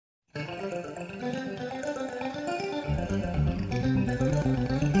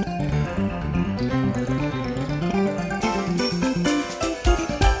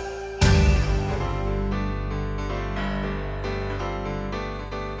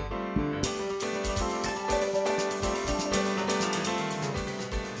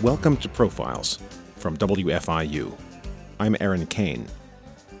Welcome to Profiles from WFIU. I'm Aaron Kane.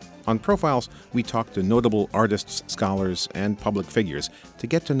 On Profiles, we talk to notable artists, scholars, and public figures to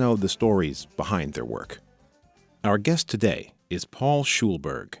get to know the stories behind their work. Our guest today is Paul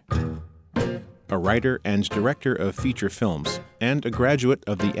Schulberg, a writer and director of feature films and a graduate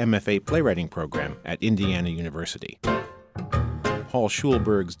of the MFA playwriting program at Indiana University. Paul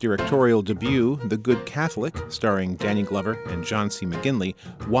Schulberg's directorial debut, The Good Catholic, starring Danny Glover and John C. McGinley,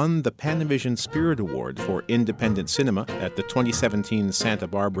 won the Panavision Spirit Award for Independent Cinema at the 2017 Santa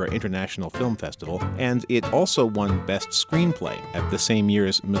Barbara International Film Festival, and it also won Best Screenplay at the same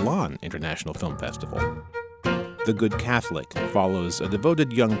year's Milan International Film Festival. The Good Catholic follows a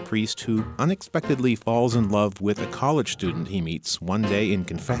devoted young priest who unexpectedly falls in love with a college student he meets one day in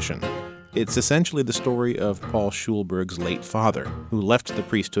confession. It's essentially the story of Paul Schulberg's late father, who left the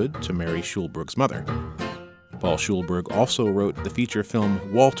priesthood to marry Schulberg's mother. Paul Schulberg also wrote the feature film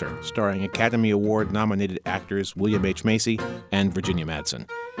Walter, starring Academy Award-nominated actors William H. Macy and Virginia Madsen,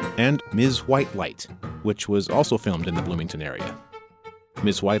 and Ms. White Light, which was also filmed in the Bloomington area.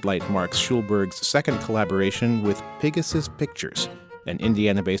 Ms. White Light marks Schulberg's second collaboration with Pegasus Pictures, an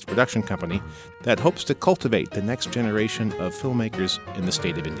Indiana-based production company that hopes to cultivate the next generation of filmmakers in the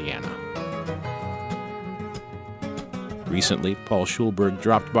state of Indiana. Recently, Paul Schulberg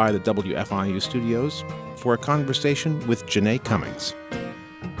dropped by the WFIU studios for a conversation with Janae Cummings.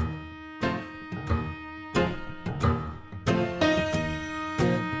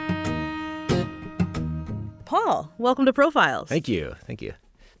 Paul, welcome to Profiles. Thank you.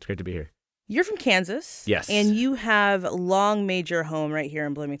 It's great to be here. You're from Kansas. Yes. And you have long made your home right here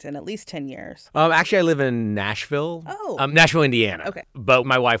in Bloomington, at least 10 years. Actually, I live in Nashville. Oh. Nashville, Indiana. Okay. But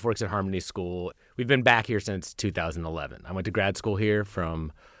my wife works at Harmony School. We've been back here since 2011. I went to grad school here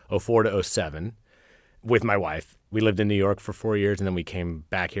from 2004 to 2007 with my wife. We lived in New York for 4 years, and then we came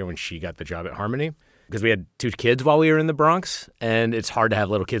back here when she got the job at Harmony because we had 2 kids while we were in the Bronx, and it's hard to have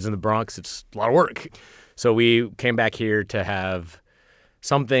little kids in the Bronx. It's a lot of work. So we came back here to have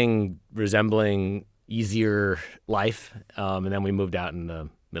something resembling easier life, and then we moved out in the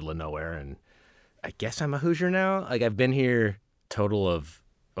middle of nowhere, and I guess I'm a Hoosier now. I've been here total of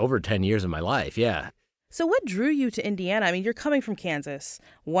over 10 years of my life, yeah. So what drew you to Indiana? I mean, you're coming from Kansas,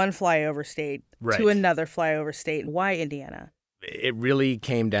 one flyover state, Right. to another flyover state. Why Indiana? It really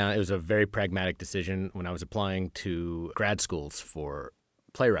came down, it was a very pragmatic decision when I was applying to grad schools for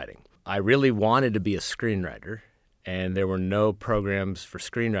playwriting. I really wanted to be a screenwriter, and there were no programs for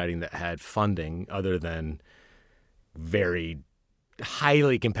screenwriting that had funding other than very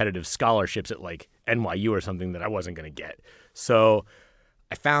highly competitive scholarships at like NYU or something that I wasn't going to get. So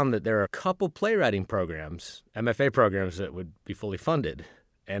I found that there are a couple playwriting programs, MFA programs, that would be fully funded.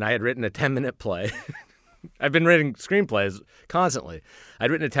 And I had written a 10-minute play. I've been writing screenplays constantly.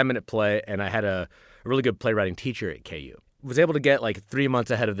 I'd written a 10-minute play, and I had a really good playwriting teacher at KU. Was able to get like 3 months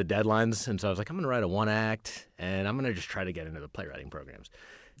ahead of the deadlines. And so I was like, I'm going to write a 1-act, and I'm going to just try to get into the playwriting programs.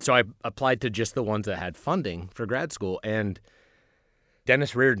 So I applied to just the ones that had funding for grad school. And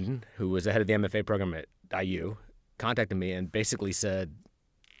Dennis Reardon, who was the head of the MFA program at IU, contacted me and basically said,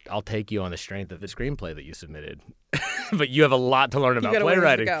 I'll take you on the strength of the screenplay that you submitted. But you have a lot to learn about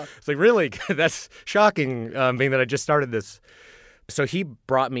playwriting. It's like, really? That's shocking, being that I just started this. So he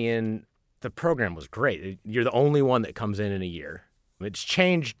brought me in. The program was great. You're the only one that comes in a year. It's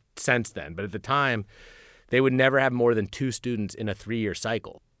changed since then, but at the time, they would never have more than 2 students in a 3-year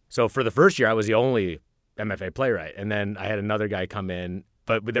cycle. So for the first year, I was the only MFA playwright, and then I had another guy come in,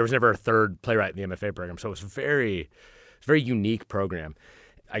 but there was never a third playwright in the MFA program, so it was a very unique program.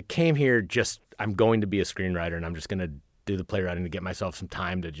 I came here I'm going to be a screenwriter, and I'm just going to do the playwriting to get myself some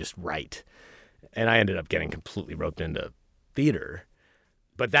time to just write. And I ended up getting completely roped into theater.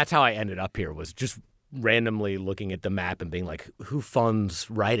 But that's how I ended up here, was just randomly looking at the map and being like, who funds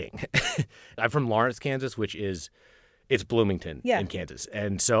writing? I'm from Lawrence, Kansas, it's Bloomington in Kansas.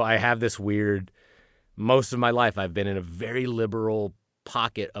 And so I have this most of my life I've been in a very liberal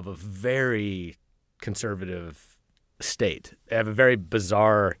pocket of a very conservative state. I have a very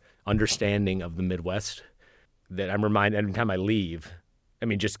bizarre understanding of the Midwest that I'm reminded every time I leave. I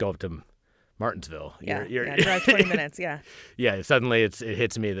mean, just go up to Martinsville. Drive 20 minutes, yeah. Yeah, suddenly it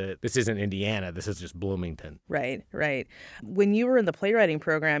hits me that this isn't Indiana, this is just Bloomington. Right. When you were in the playwriting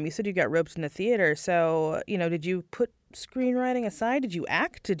program, you said you got roped into theater. So, did you put screenwriting aside? Did you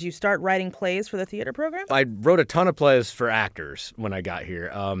act? Did you start writing plays for the theater program? I wrote a ton of plays for actors when I got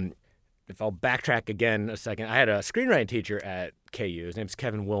here. If I'll backtrack again a second, I had a screenwriting teacher at KU. His name's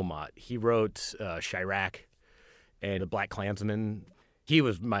Kevin Wilmot. He wrote Chirac and The Black Klansman. He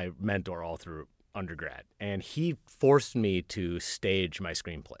was my mentor all through undergrad, and he forced me to stage my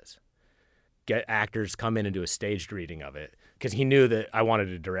screenplays. Get actors come in and do a staged reading of it because he knew that I wanted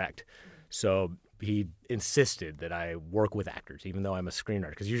to direct. So he insisted that I work with actors, even though I'm a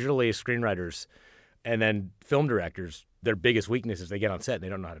screenwriter. Because usually screenwriters and then film directors, their biggest weakness is they get on set and they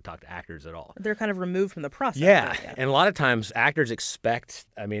don't know how to talk to actors at all. They're kind of removed from the process. Yeah. And a lot of times actors expect,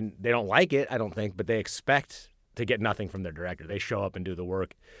 I mean, they don't like it, I don't think, but they expect to get nothing from their director. They show up and do the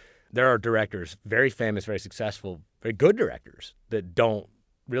work. There are directors, very famous, very successful, very good directors that don't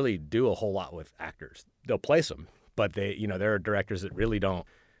really do a whole lot with actors. They'll place them, but there are directors that really don't.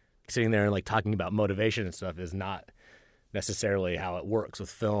 Sitting there and like talking about motivation and stuff is not necessarily how it works with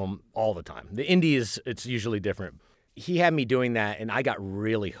film all the time. The indies, it's usually different. He had me doing that, and I got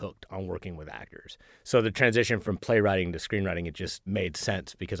really hooked on working with actors. So the transition from playwriting to screenwriting, it just made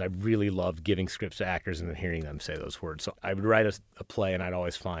sense because I really loved giving scripts to actors and then hearing them say those words. So I would write a play, and I'd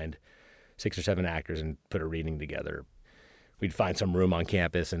always find 6 or 7 actors and put a reading together. We'd find some room on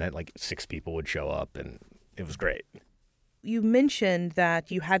campus, and like 6 people would show up, and it was great. You mentioned that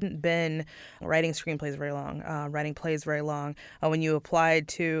you hadn't been writing screenplays very long, writing plays very long. When you applied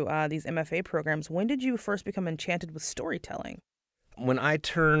to these MFA programs, when did you first become enchanted with storytelling? When I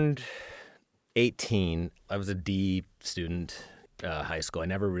turned 18, I was a D student, high school.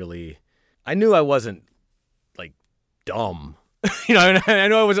 I knew I wasn't like dumb. I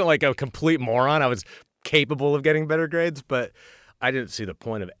know I wasn't like a complete moron. I was capable of getting better grades, but I didn't see the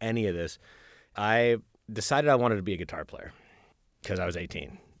point of any of this. I decided I wanted to be a guitar player because I was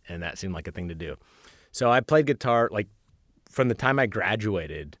 18 and that seemed like a thing to do. So I played guitar like from the time I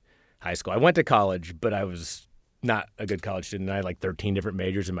graduated high school. I went to college, but I was not a good college student. I had like 13 different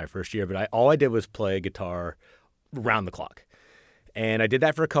majors in my first year, but all I did was play guitar round the clock. And I did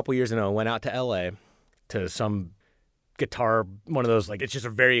that for a couple years, and I went out to LA to some guitar, one of those, like, it's just a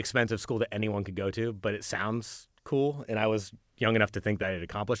very expensive school that anyone could go to, but it sounds cool. And I was young enough to think that I had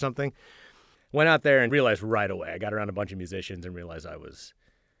accomplished something. Went out there and realized right away, I got around a bunch of musicians and realized I was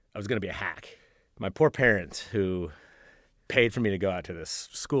going to be a hack. My poor parents, who paid for me to go out to this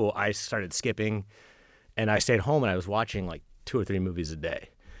school, I started skipping, and I stayed home, and I was watching like 2 or 3 movies a day.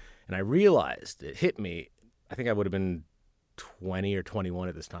 And I realized, it hit me, I think I would have been 20 or 21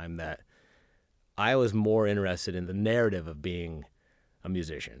 at this time, that I was more interested in the narrative of being a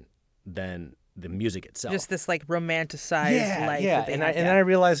musician than the music itself. Just this like romanticized life. Yeah, and then I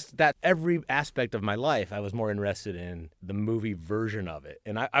realized that every aspect of my life, I was more interested in the movie version of it.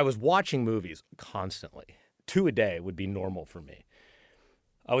 And I was watching movies constantly. 2 a day would be normal for me.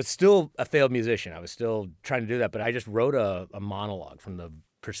 I was still a failed musician. I was still trying to do that, but I just wrote a monologue from the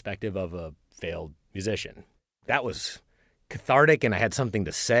perspective of a failed musician. That was cathartic, and I had something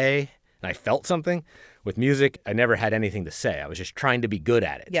to say, and I felt something. With music, I never had anything to say. I was just trying to be good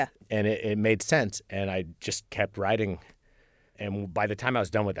at it. Yeah. And it made sense, and I just kept writing. And by the time I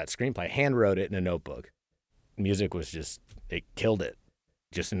was done with that screenplay, I hand wrote it in a notebook. Music was it killed it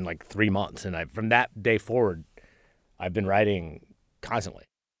just in like 3 months. And from that day forward, I've been writing constantly.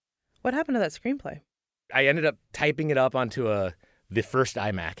 What happened to that screenplay? I ended up typing it up onto the first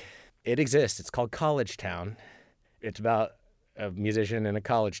iMac. It exists. It's called College Town. It's about a musician in a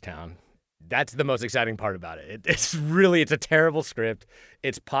college town. That's the most exciting part about it. It's a terrible script.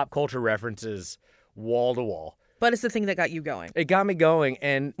 It's pop culture references wall to wall. But it's the thing that got you going. It got me going,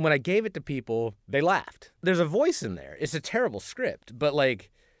 and when I gave it to people, they laughed. There's a voice in there. It's a terrible script, but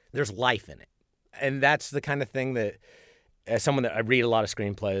like there's life in it. And that's the kind of thing that, as someone that I read a lot of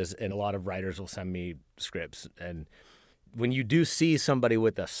screenplays, and a lot of writers will send me scripts, and when you do see somebody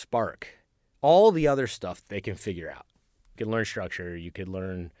with a spark, all the other stuff they can figure out. You can learn structure, you could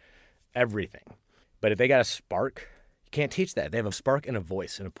learn everything. But if they got a spark, you can't teach that. They have a spark and a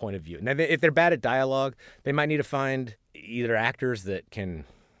voice and a point of view. Now, if they're bad at dialogue, they might need to find either actors that can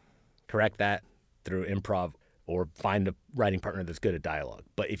correct that through improv or find a writing partner that's good at dialogue.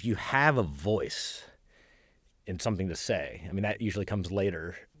 But if you have a voice and something to say, I mean, that usually comes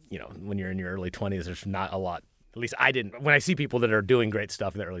later. When you're in your early 20s, there's not a lot. At least I didn't. When I see people that are doing great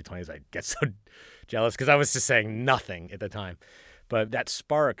stuff in their early 20s, I get so jealous because I was just saying nothing at the time. But that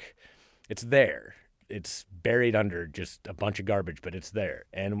spark, it's there. It's buried under just a bunch of garbage, but it's there.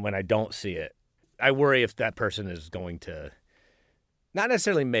 And when I don't see it, I worry if that person is going to not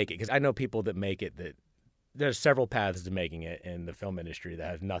necessarily make it, because I know people that make it, that there's several paths to making it in the film industry that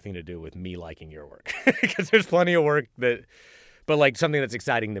has nothing to do with me liking your work. Because there's plenty of work but like something that's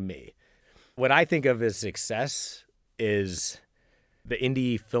exciting to me. What I think of as success is the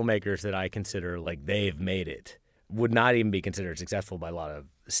indie filmmakers that I consider like they've made it would not even be considered successful by a lot of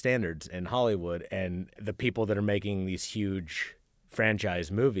standards in Hollywood. And the people that are making these huge franchise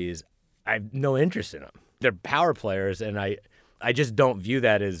movies, I have no interest in them. They're power players, and I just don't view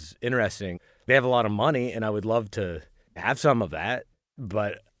that as interesting. They have a lot of money, and I would love to have some of that.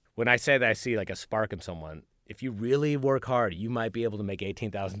 But when I say that I see like a spark in someone, if you really work hard, you might be able to make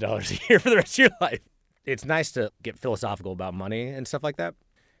 $18,000 a year for the rest of your life. It's nice to get philosophical about money and stuff like that.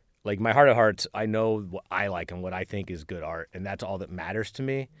 Like, my heart of hearts, I know what I like and what I think is good art, and that's all that matters to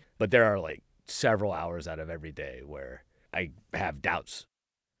me. But there are like several hours out of every day where I have doubts.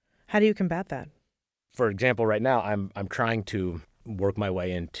 How do you combat that? For example, right now, I'm trying to work my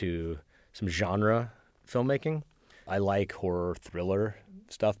way into some genre filmmaking. I like horror thriller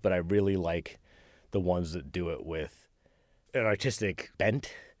stuff, but I really like the ones that do it with an artistic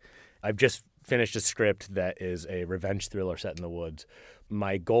bent. I've just finished a script that is a revenge thriller set in the woods.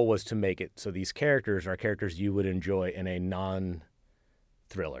 My goal was to make it so these characters are characters you would enjoy in a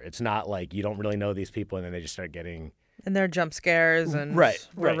non-thriller. It's not like you don't really know these people and then they just start getting... And there are jump scares and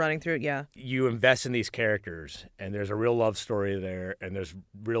we're running through it, yeah. You invest in these characters and there's a real love story there and there's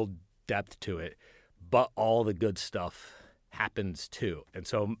real depth to it, but all the good stuff happens too. And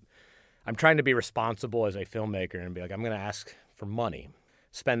so I'm trying to be responsible as a filmmaker and be like, I'm going to ask for money,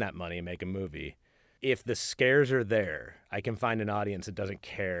 spend that money, make a movie. If the scares are there, I can find an audience that doesn't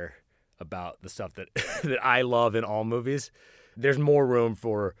care about the stuff that that I love in all movies. There's more room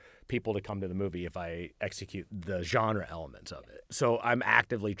for people to come to the movie if I execute the genre elements of it. So I'm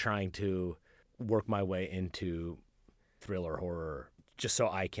actively trying to work my way into thriller horror just so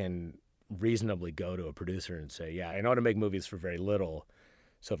I can reasonably go to a producer and say, yeah, I know how to make movies for very little.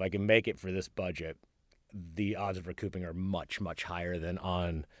 So if I can make it for this budget, the odds of recouping are much, much higher than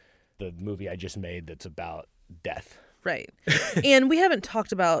on the movie I just made that's about death. Right. And we haven't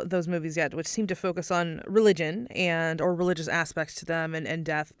talked about those movies yet, which seem to focus on religion or religious aspects to them and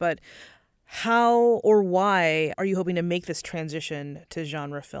death. But how or why are you hoping to make this transition to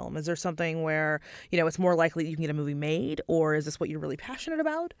genre film? Is there something where, it's more likely you can get a movie made, or is this what you're really passionate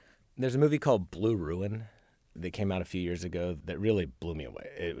about? There's a movie called Blue Ruin that came out a few years ago that really blew me away.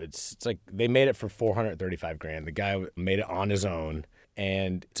 It's like they made it for $435,000. The guy made it on his own.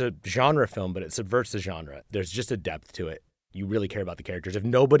 And it's a genre film, but it subverts the genre. There's just a depth to it. You really care about the characters. If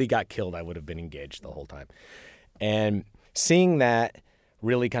nobody got killed, I would have been engaged the whole time. And seeing that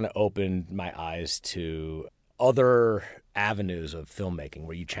really kind of opened my eyes to other avenues of filmmaking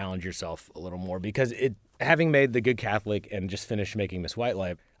where you challenge yourself a little more. Because having made The Good Catholic and just finished making Miss White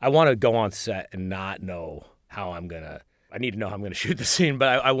Light, I want to go on set and not know how I'm going to... I need to know how I'm going to shoot the scene,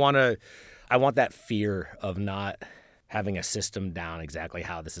 but I want that fear of not having a system down exactly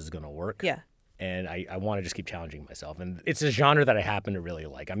how this is going to work. Yeah. And I want to just keep challenging myself. And it's a genre that I happen to really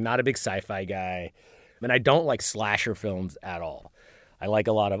like. I'm not a big sci-fi guy, and I don't like slasher films at all. I like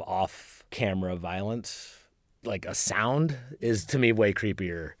a lot of off-camera violence. Like, a sound is, to me, way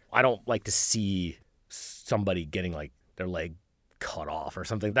creepier. I don't like to see somebody getting, like, their leg cut off or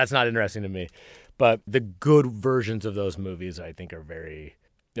something. That's not interesting to me. But the good versions of those movies, I think, they're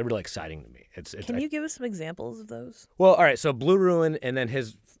really exciting to me. Can you give us some examples of those? Well, all right. So Blue Ruin, and then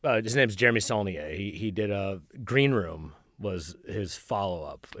his name's Jeremy Saulnier. He did Green Room was his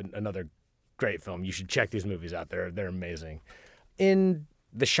follow-up, another great film. You should check these movies out. They're amazing. In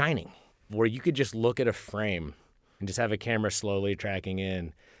The Shining, where you could just look at a frame and just have a camera slowly tracking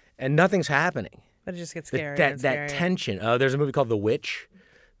in, and nothing's happening. But it just gets scary. That tension. There's a movie called The Witch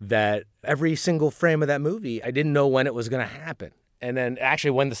that every single frame of that movie, I didn't know when it was going to happen. And then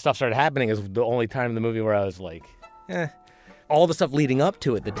actually when the stuff started happening is the only time in the movie where I was like, All the stuff leading up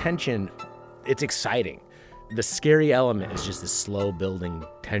to it, the tension, it's exciting. The scary element is just this slow building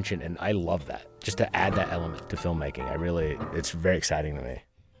tension, and I love that. Just to add that element to filmmaking, it's very exciting to me.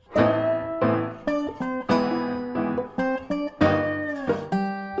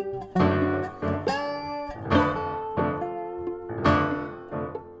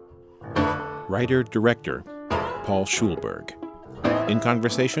 Writer-director Paul Schulberg. In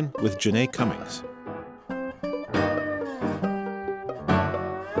conversation with Janae Cummings.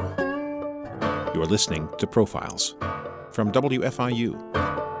 You're listening to Profiles from WFIU.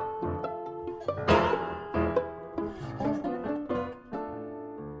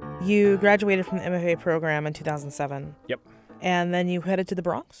 You graduated from the MFA program in 2007. Yep. And then you headed to the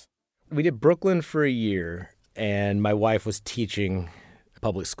Bronx? We did Brooklyn for a year, and my wife was teaching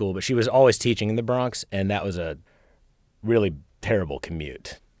public school, but she was always teaching in the Bronx, and that was a really terrible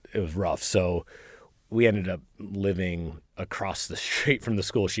commute. It was rough. So we ended up living across the street from the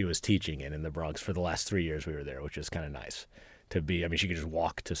school she was teaching in the Bronx for the last 3 years we were there, which was kind of nice to be. I mean, she could just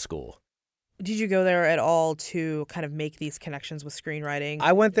walk to school. Did you go there at all to kind of make these connections with screenwriting?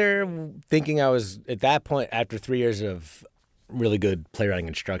 I went there thinking I was, at that point, after 3 years of really good playwriting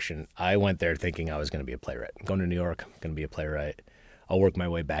instruction. I went there thinking I was going to be a playwright. I'm going to New York, I'm going to be a playwright. I'll work my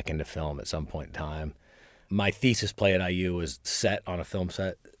way back into film at some point in time. My thesis play at IU was set on a film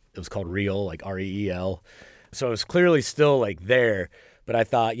set. It was called Reel, like R-E-E-L. So it was clearly still like there, but I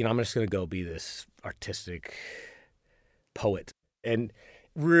thought, I'm just going to go be this artistic poet. And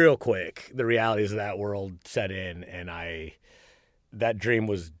real quick, the realities of that world set in, and that dream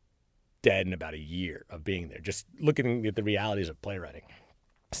was dead in about a year of being there, just looking at the realities of playwriting.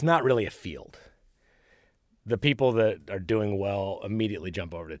 It's not really a field. The people that are doing well immediately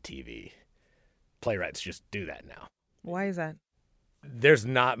jump over to TV. Playwrights just do that now. Why is that? There's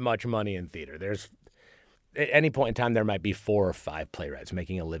not much money in theater. At any point in time, there might be 4 or 5 playwrights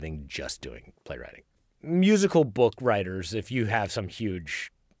making a living just doing playwriting. Musical book writers, if you have some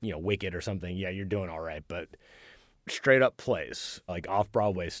huge, Wicked or something, yeah, you're doing all right. But straight up plays, like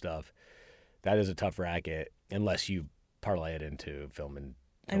off-Broadway stuff, that is a tough racket unless you parlay it into film and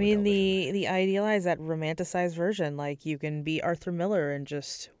television. The idealized, that romanticized version, like you can be Arthur Miller and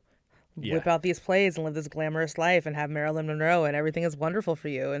just whip out these plays and live this glamorous life and have Marilyn Monroe and everything is wonderful for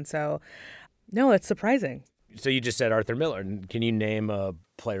you. And so, no, it's surprising. So you just said Arthur Miller. Can you name a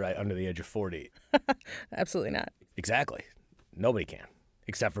playwright under the age of 40? Absolutely not. Exactly. Nobody can,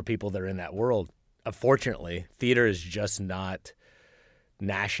 except for people that are in that world. Unfortunately, theater is just not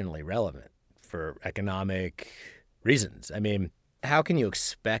nationally relevant for economic reasons. How can you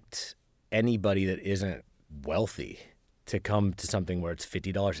expect anybody that isn't wealthy to come to something where it's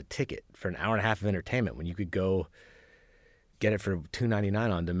 $50 a ticket for an hour and a half of entertainment when you could go get it for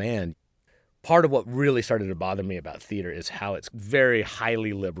 $2.99 on demand? Part of what really started to bother me about theater is how it's a very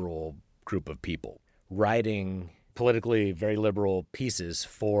highly liberal group of people writing politically very liberal pieces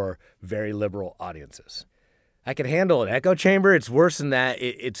for very liberal audiences. I could handle an echo chamber. It's worse than that.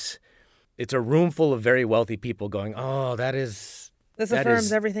 It's a room full of very wealthy people going, oh, this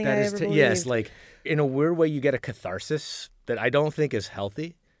affirms everything I ever believed. Yes, like in a weird way, you get a catharsis that I don't think is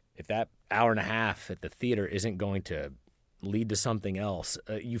healthy. If that hour and a half at the theater isn't going to lead to something else,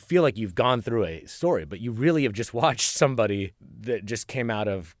 you feel like you've gone through a story, but you really have just watched somebody that just came out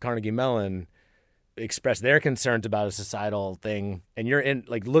of Carnegie Mellon express their concerns about a societal thing, and you're in,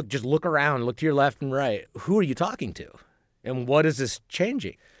 like, look around, look to your left and right. Who are you talking to? And what is this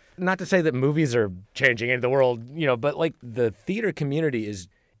changing? Not to say that movies are changing in the world, but like the theater community is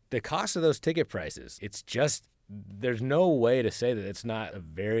the cost of those ticket prices. It's just, there's no way to say that it's not a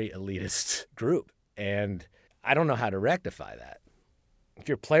very elitist group. And I don't know how to rectify that. If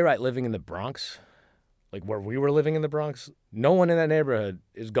you're a playwright living in the Bronx, like where we were living in the Bronx, no one in that neighborhood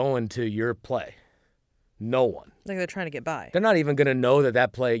is going to your play. No one. Like they're trying to get by. They're not even going to know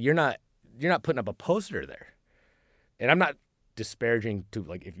that play, you're not putting up a poster there. And I'm not disparaging to,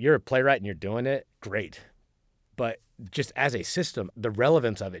 like, if you're a playwright and you're doing it, great. But just as a system, the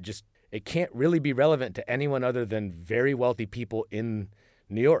relevance of it it can't really be relevant to anyone other than very wealthy people in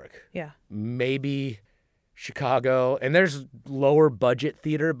New York. Yeah. Maybe Chicago. And there's lower budget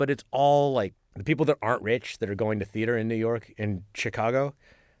theater, but it's all like the people that aren't rich that are going to theater in New York and Chicago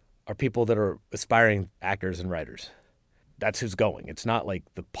are people that are aspiring actors and writers. That's who's going. It's not like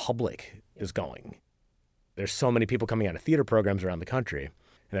the public is going. There's so many people coming out of theater programs around the country, and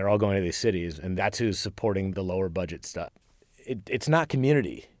they're all going to these cities, and that's who's supporting the lower budget stuff. It's not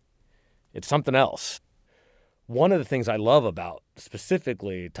community. It's something else. One of the things I love about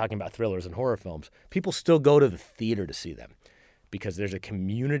specifically talking about thrillers and horror films, people still go to the theater to see them because there's a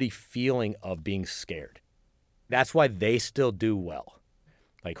community feeling of being scared. That's why they still do well.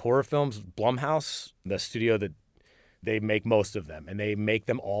 Like horror films, Blumhouse, the studio that they make most of them, and they make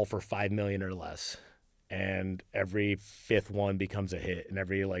them all for $5 million or less. And every 5th one becomes a hit, and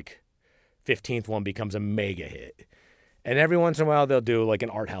every 15th one becomes a mega hit. And every once in a while, they'll do like an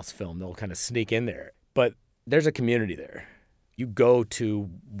art house film. They'll kind of sneak in there. But there's a community there. You go to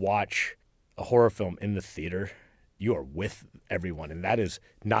watch a horror film in the theater, you are with everyone. And that is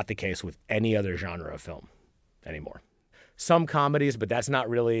not the case with any other genre of film anymore. Some comedies, but that's not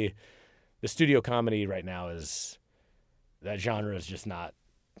really the studio comedy right now. That genre is just not,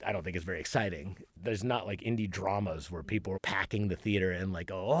 I don't think it's very exciting. There's not like indie dramas where people are packing the theater and like,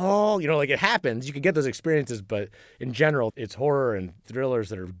 it happens. You can get those experiences, but in general, it's horror and thrillers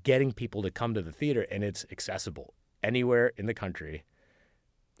that are getting people to come to the theater, and it's accessible anywhere in the country.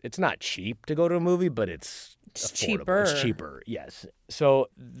 It's not cheap to go to a movie, but it's affordable. Cheaper. It's cheaper, yes. So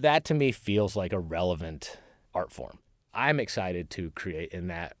that to me feels like a relevant art form. I'm excited to create in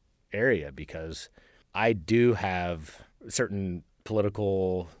that area because I do have certain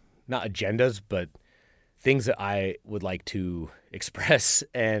political, not agendas, but things that I would like to express.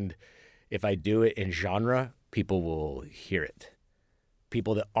 And if I do it in genre, people will hear it.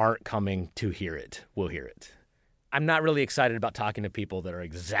 People that aren't coming to hear it will hear it. I'm not really excited about talking to people that are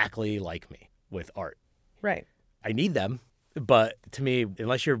exactly like me with art. Right. I need them, but to me,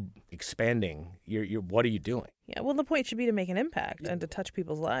 unless you're expanding, you're what are you doing? Yeah, well, the point should be to make an impact and to touch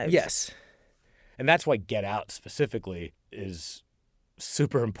people's lives. Yes. And that's why Get Out specifically is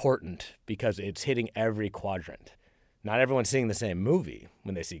super important, because it's hitting every quadrant. Not everyone's seeing the same movie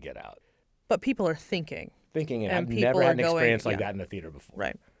when they see Get Out. But people are thinking. And I've people never are had an going- experience like yeah. that in the theater before.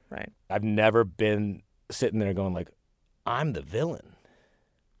 Right, right. I've never been sitting there going like, I'm the villain.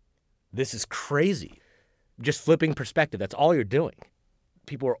 This is crazy. Just flipping perspective. That's all you're doing.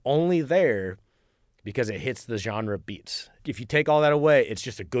 People are only there because it hits the genre beats. If you take all that away, it's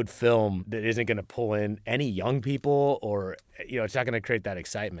just a good film that isn't going to pull in any young people, or, it's not going to create that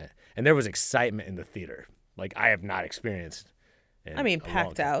excitement. And there was excitement in the theater like I have not experienced.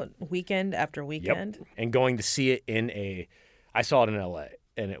 Packed out weekend after weekend. Yep. And going to see it I saw it in LA,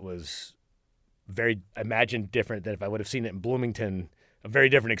 and it was very, different than if I would have seen it in Bloomington, a very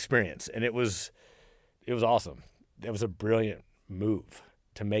different experience. And it was awesome. It was a brilliant move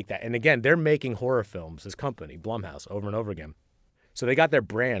to make that. And again, they're making horror films, this company, Blumhouse, over and over again. So they got their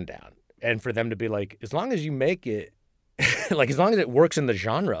brand down. And for them to be like, as long as you make it, like as long as it works in the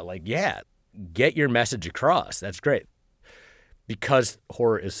genre, like, yeah, get your message across. That's great. Because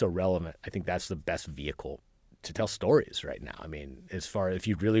horror is so relevant, I think that's the best vehicle to tell stories right now. As far as if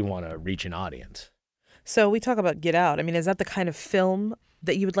you really want to reach an audience. So we talk about Get Out. Is that the kind of film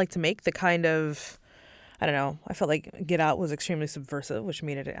that you would like to make? The kind of, I don't know, I felt like Get Out was extremely subversive, which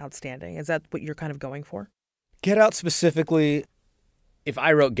made it outstanding. Is that what you're kind of going for? Get Out specifically, if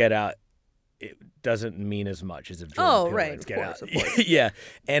I wrote Get Out, it doesn't mean as much as if Jordan Peele writes Get Out. Of course. Yeah,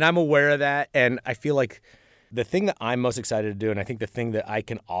 and I'm aware of that, and I feel like the thing that I'm most excited to do, and I think the thing that I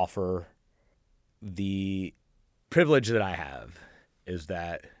can offer, the privilege that I have, is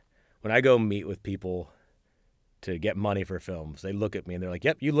that when I go meet with people to get money for films, they look at me and they're like,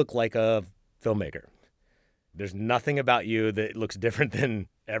 yep, you look like a filmmaker. There's nothing about you that looks different than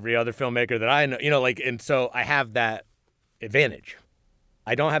every other filmmaker that I know, and so I have that advantage.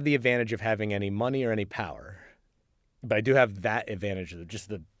 I don't have the advantage of having any money or any power, but I do have that advantage of just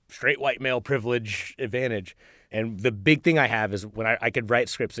the straight white male privilege advantage. And the big thing I have is when I could write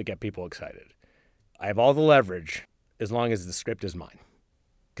scripts that get people excited. I have all the leverage as long as the script is mine,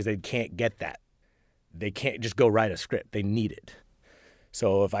 because they can't get that. They can't just go write a script. They need it.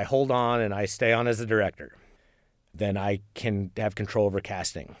 So if I hold on and I stay on as a director, then I can have control over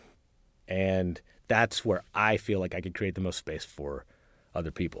casting. And that's where I feel like I could create the most space for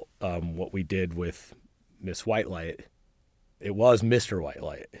other people. What we did with Miss White Light, it was Mr. White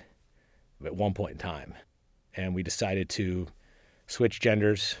Light at one point in time. And we decided to switch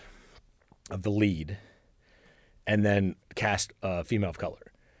genders of the lead and then cast a female of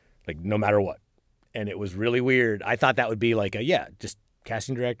color, like no matter what. And it was really weird. I thought that would be like just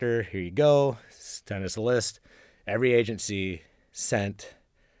casting director, here you go, send us a list. Every agency sent,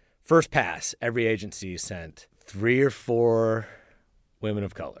 first pass, every agency sent 3 or 4 women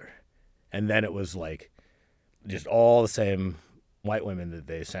of color. And then it was like just all the same white women that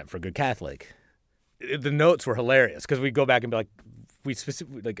they sent for Good Catholic. The notes were hilarious because we'd go back and be like,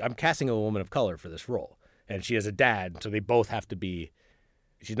 I'm casting a woman of color for this role. And she has a dad, so they both have to be,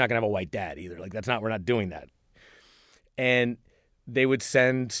 she's not going to have a white dad either. Like, we're not doing that. And they would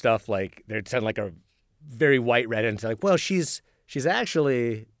send stuff like, they'd send like a very white red and say like, well, she's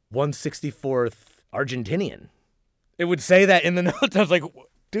actually 1/64th Argentinian. It would say that in the notes. I was like,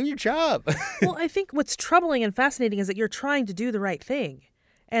 do your job. Well, I think what's troubling and fascinating is that you're trying to do the right thing.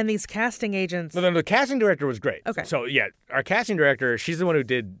 And these casting agents... No, the casting director was great. Okay. So, yeah, our casting director, she's the one who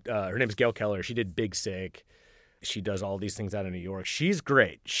did... her name is Gail Keller. She did Big Sick. She does all these things out of New York. She's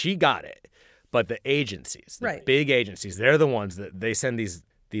great. She got it. But the agencies, the big agencies, they're the ones that they send these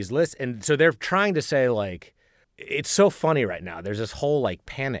lists. And so they're trying to say, like... It's so funny right now. There's this whole, like,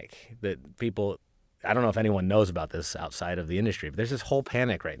 panic that people... I don't know if anyone knows about this outside of the industry, but there's this whole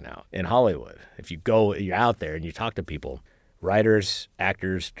panic right now in Hollywood. If you're out there and you talk to people, writers,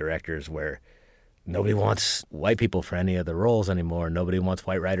 actors, directors, where nobody wants white people for any of the roles anymore. Nobody wants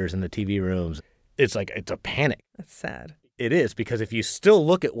white writers in the TV rooms. It's like, it's a panic. That's sad. It is, because if you still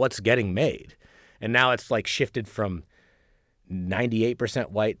look at what's getting made, and now it's like shifted from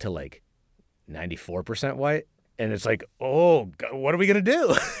 98% white to like 94% white, and it's like, oh, God, what are we going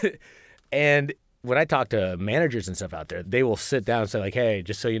to do? And when I talk to managers and stuff out there, they will sit down and say like, hey,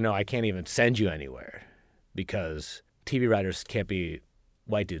 just so you know, I can't even send you anywhere because TV writers can't be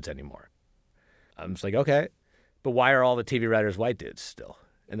white dudes anymore. I'm just like, okay, but why are all the TV writers white dudes still?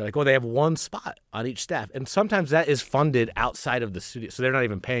 And they're like, oh, they have one spot on each staff. And sometimes that is funded outside of the studio, so they're not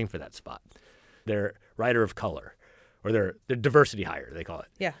even paying for that spot. They're writer of color, or they're diversity hire, they call it.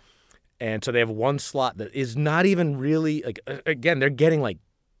 Yeah. And so they have one slot that is not even really, like, again, they're getting, like,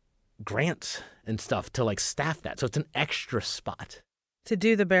 grants and stuff to, like, staff that. So it's an extra spot. To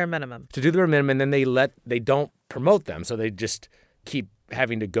do the bare minimum. To do the bare minimum, and then they don't promote them. So they just keep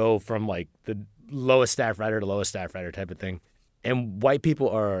having to go from, like, the lowest staff writer to lowest staff writer type of thing. And white people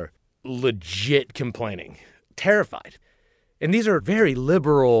are legit complaining, terrified. And these are very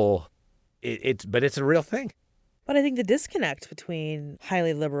liberal, but it's a real thing. But I think the disconnect between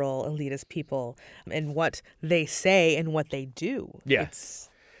highly liberal, elitist people and what they say and what they do. Yeah.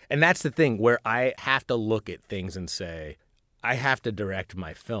 And that's the thing where I have to look at things and say, I have to direct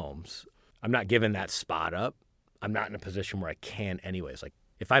my films. I'm not giving that spot up. I'm not in a position where I can anyways. Like,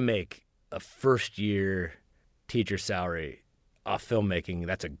 if I make a first-year teacher salary off filmmaking,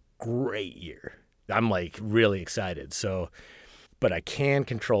 that's a great year. I'm, like, really excited. So, but I can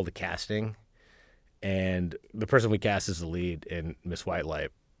control the casting. And the person we cast as the lead in Miss White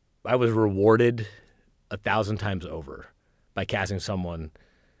Light, I was rewarded 1,000 times over by casting someone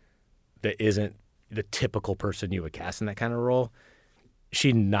that isn't the typical person you would cast in that kind of role.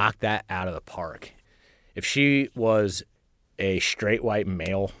 She knocked that out of the park. If she was a straight white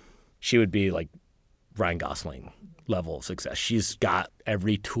male, she would be like Ryan Gosling level of success. She's got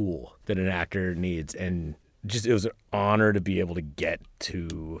every tool that an actor needs, and just it was an honor to be able to get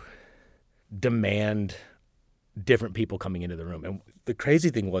to demand different people coming into the room. And the crazy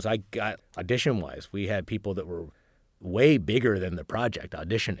thing was, I got audition-wise, we had people that were way bigger than the project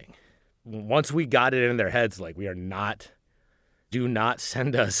auditioning. Once we got it in their heads, like, do not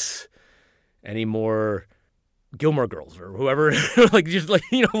send us any more Gilmore Girls or whoever, like, just like,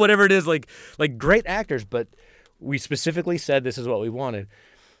 you know, whatever it is, like great actors, but we specifically said this is what we wanted.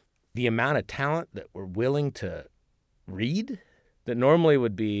 The amount of talent that we're willing to read that normally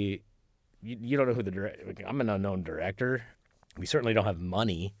would be, you don't know who the director, I'm an unknown director. We certainly don't have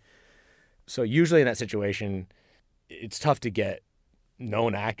money. So usually in that situation, it's tough to get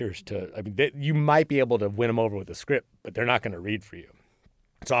known actors to, I mean, you might be able to win them over with a script, but they're not going to read for you.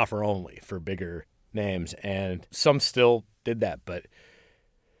 It's offer only for bigger names. And some still did that, but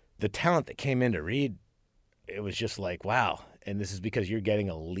the talent that came in to read, it was just like, wow. And this is because you're getting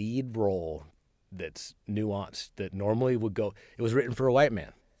a lead role that's nuanced, that normally would go, it was written for a white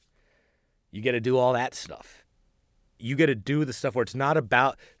man. You get to do all that stuff. You get to do the stuff where it's not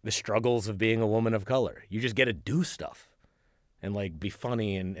about the struggles of being a woman of color. You just get to do stuff and, like, be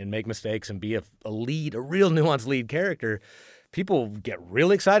funny and make mistakes and be a lead, a real nuanced lead character. People get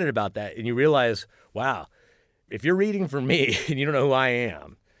really excited about that. And you realize, wow, if you're reading for me and you don't know who I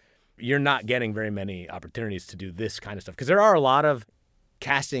am, you're not getting very many opportunities to do this kind of stuff. Because there are a lot of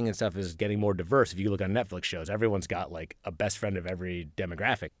casting and stuff is getting more diverse. If you look on Netflix shows, everyone's got, like, a best friend of every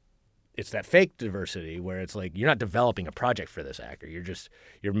demographic. It's that fake diversity where it's like you're not developing a project for this actor.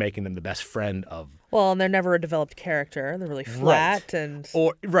 You're making them the best friend of. Well, and they're never a developed character. They're really flat and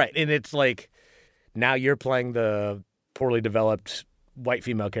it's like now you're playing the poorly developed white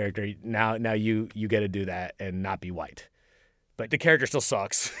female character. Now you get to do that and not be white, but the character still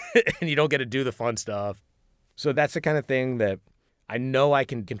sucks, and you don't get to do the fun stuff. So that's the kind of thing that I know I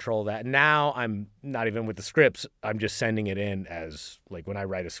can control that. Now I'm not even with the scripts. I'm just sending it in as, like, when I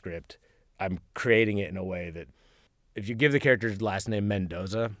write a script, I'm creating it in a way that if you give the character's last name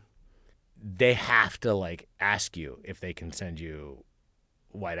Mendoza, they have to, like, ask you if they can send you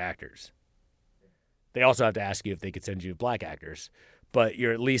white actors. They also have to ask you if they could send you black actors. But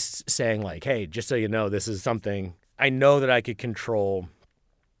you're at least saying, like, hey, just so you know, this is something I know that I could control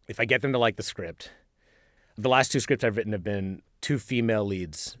if I get them to like the script. The last 2 scripts I've written have been 2 female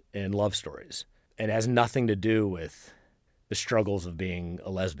leads in love stories. And it has nothing to do with the struggles of being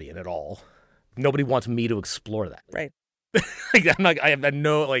a lesbian at all. Nobody wants me to explore that. right. I have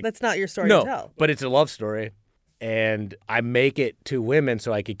no, like. That's not your story no, to tell. but it's a love story. And I make it 2 women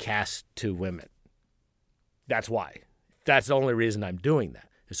so I could cast 2 women. That's why. That's the only reason I'm doing that,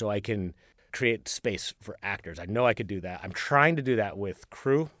 is so I can create space for actors. I know I could do that. I'm trying to do that with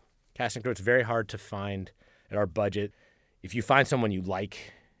crew, casting crew. It's very hard to find at our budget. If you find someone you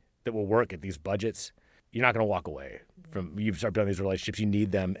like that will work at these budgets, you're not going to walk away from. You start building these relationships. You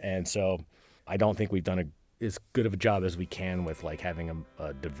need them, and so I don't think we've done as good of a job as we can with, like, having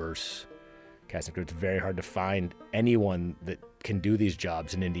a diverse casting crew. It's very hard to find anyone that can do these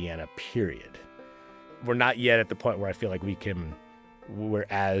jobs in Indiana. Period. We're not yet at the point where I feel like we're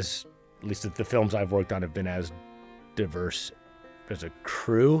as, at least the films I've worked on have been as diverse as a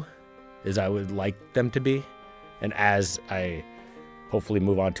crew as I would like them to be. And as I hopefully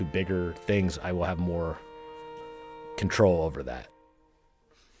move on to bigger things, I will have more control over that.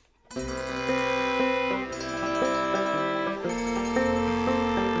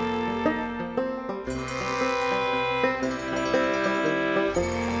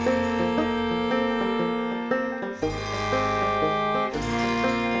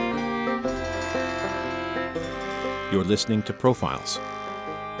 You're listening to Profiles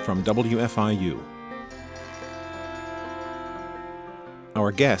from WFIU.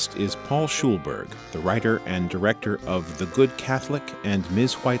 Our guest is Paul Schulberg, the writer and director of The Good Catholic and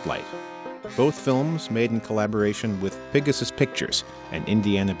Ms. Whitelight, both films made in collaboration with Pegasus Pictures, an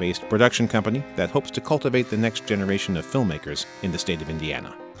Indiana-based production company that hopes to cultivate the next generation of filmmakers in the state of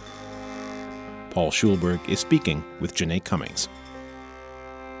Indiana. Paul Schulberg is speaking with Janae Cummings.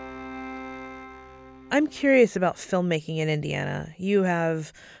 I'm curious about filmmaking in Indiana. You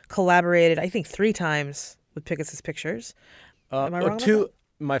have collaborated, I think, 3 times with Pegasus Pictures. Am I wrong about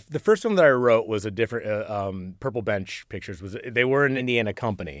that? The first film that I wrote was a different Purple Bench Pictures. They were an Indiana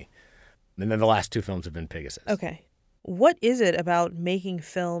company, and then the last 2 films have been Pegasus. Okay. What is it about making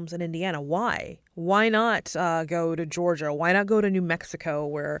films in Indiana? Why? Why not go to Georgia? Why not go to New Mexico,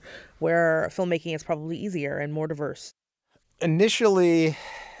 where filmmaking is probably easier and more diverse? Initially,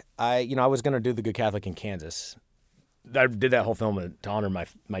 I was going to do The Good Catholic in Kansas. I did that whole film to honor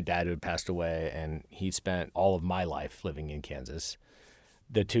my dad who had passed away, and he spent all of my life living in Kansas.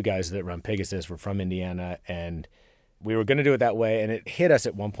 The 2 guys that run Pegasus were from Indiana, and we were going to do it that way, and it hit us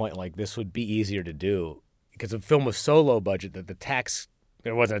at one point like this would be easier to do because the film was so low budget that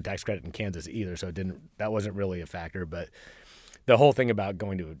there wasn't a tax credit in Kansas either, so that wasn't really a factor. But the whole thing about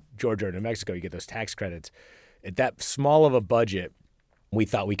going to Georgia or New Mexico, you get those tax credits. At that small of a budget, we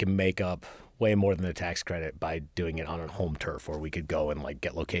thought we could make up way more than the tax credit by doing it on a home turf where we could go and like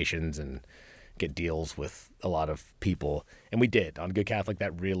get locations and get deals with a lot of people. And we did. On Good Catholic,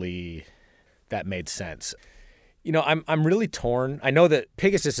 that made sense. I'm really torn. I know that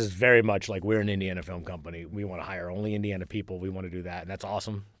Pegasus is very much like we're an Indiana film company. We want to hire only Indiana people. We want to do that, and that's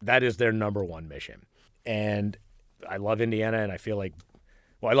awesome. That is their number one mission. And I love Indiana, and I feel like,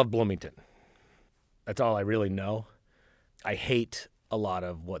 I love Bloomington. That's all I really know. I hate a lot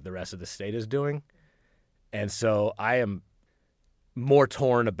of what the rest of the state is doing. And so I am more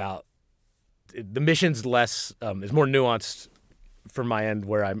torn about the mission's less, is more nuanced from my end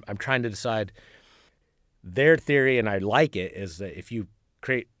where I'm trying to decide their theory, and I like it, is that if you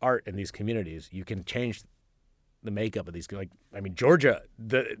create art in these communities, you can change the makeup of these. Georgia,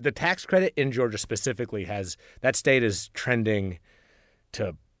 the tax credit in Georgia specifically that state is trending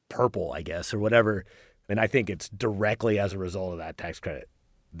to purple, I guess, or whatever. And I think it's directly as a result of that tax credit.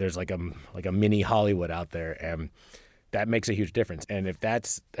 There's like a mini Hollywood out there, and that makes a huge difference. And if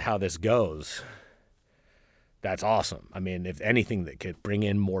that's how this goes, that's awesome. If anything, that could bring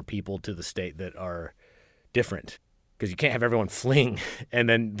in more people to the state that are different, because you can't have everyone fleeing, and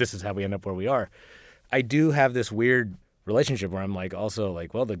then this is how we end up where we are. I do have this weird relationship where I'm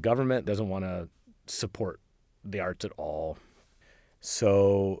the government doesn't want to support the arts at all.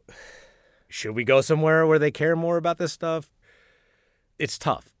 So should we go somewhere where they care more about this stuff? It's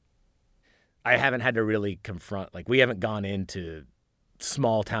tough. I haven't had to really confront, we haven't gone into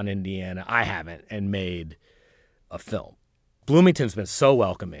small town Indiana, I haven't, and made a film. Bloomington's been so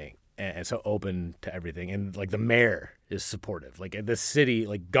welcoming and so open to everything. And the mayor is supportive. The city,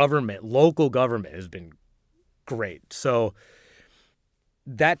 government, local government has been great. So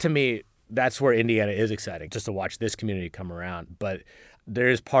that, to me, that's where Indiana is exciting, just to watch this community come around. But there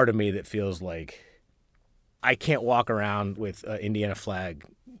is part of me that feels like I can't walk around with an Indiana flag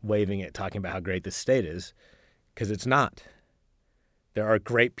waving it, talking about how great this state is, because it's not. There are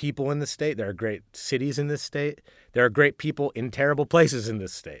great people in the state. There are great cities in this state. There are great people in terrible places in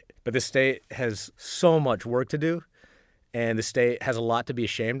this state. But the state has so much work to do, and the state has a lot to be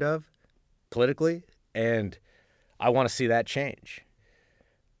ashamed of politically, and I want to see that change.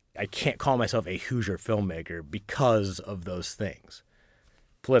 I can't call myself a Hoosier filmmaker because of those things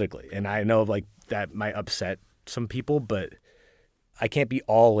politically. And I know that might upset some people, but I can't be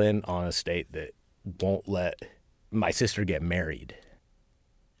all in on a state that won't let my sister get married.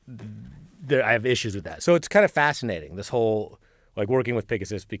 I have issues with that. So it's kind of fascinating, this whole working with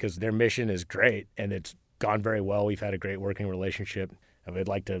Pegasus, because their mission is great and it's gone very well. We've had a great working relationship. I would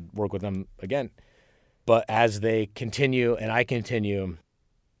like to work with them again. But as they continue and I continue,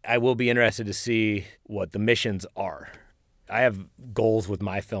 I will be interested to see what the missions are. I have goals with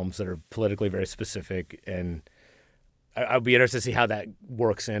my films that are politically very specific, and I'll be interested to see how that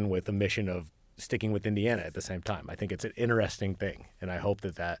works in with the mission of sticking with Indiana at the same time. I think it's an interesting thing, and I hope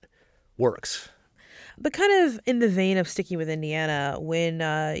that works. But kind of in the vein of sticking with Indiana, when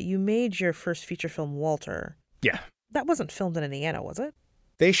you made your first feature film, Walter, Yeah. that wasn't filmed in Indiana, was it?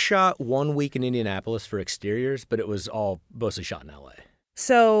 They shot 1 week in Indianapolis for exteriors, but it was all mostly shot in L.A.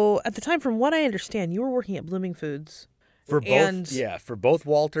 So at the time, from what I understand, you were working at Blooming Foods. For both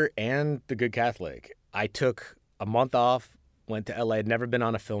Walter and The Good Catholic, I took a month off, went to L.A., had never been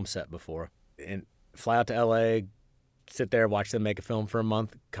on a film set before, and fly out to L.A., sit there, watch them make a film for a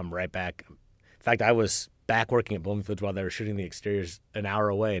month, come right back. In fact, I was back working at Blooming Foods while they were shooting the exteriors an hour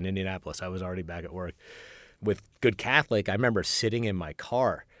away in Indianapolis. I was already back at work. With Good Catholic, I remember sitting in my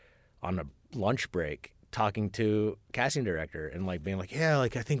car on a lunch break talking to casting director and like being like, yeah,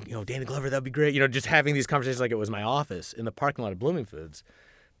 like I think, Danny Glover, that'd be great. Just having these conversations like it was my office in the parking lot of Blooming Foods.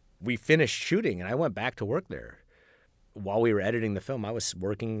 We finished shooting and I went back to work there. While we were editing the film, I was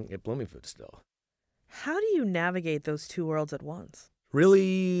working at Blooming Foods still. How do you navigate those two worlds at once?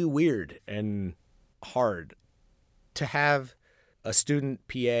 Really weird and hard to have a student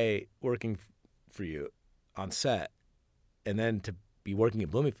PA working for you on set and then to be working at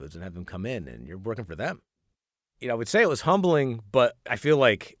Blooming Foods and have them come in and you're working for them. I would say it was humbling, but I feel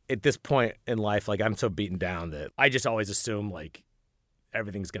like at this point in life, like I'm so beaten down that I just always assume like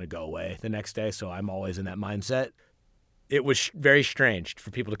everything's going to go away the next day. So I'm always in that mindset. It was very strange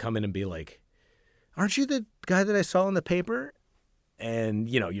for people to come in and be like, aren't you the guy that I saw in the paper? And,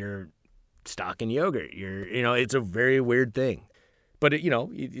 you're stocking yogurt. It's a very weird thing. But,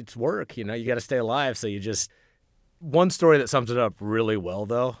 it's work. You got to stay alive. So one story that sums it up really well,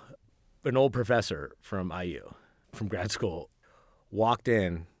 though, an old professor from IU, from grad school, walked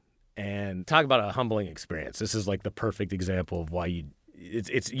in and talk about a humbling experience. This is like the perfect example of why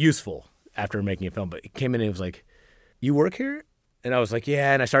it's useful after making a film. But he came in and he was like, you work here? And I was like,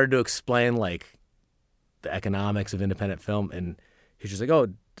 yeah. And I started to explain like the economics of independent film. And he's just like, oh,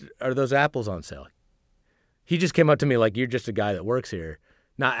 are those apples on sale? He just came up to me like, you're just a guy that works here,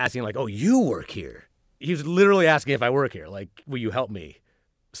 not asking like, oh, you work here. He was literally asking if I work here. Like, will you help me,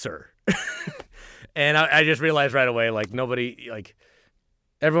 sir? And I just realized right away, like nobody, like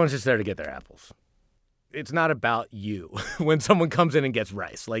everyone's just there to get their apples. It's not about you when someone comes in and gets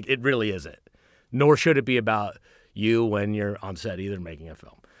rice. Like it really isn't. Nor should it be about you when you're on set either making a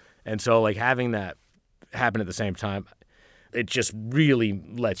film. And so like having that happen at the same time, it just really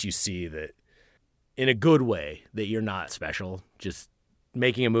lets you see that in a good way that you're not special. Just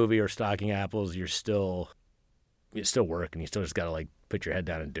making a movie or stocking apples, you still work and you still just got to like put your head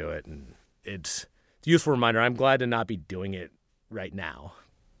down and do it. And it's a useful reminder. I'm glad to not be doing it right now,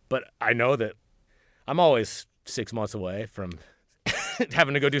 but I know that I'm always 6 months away from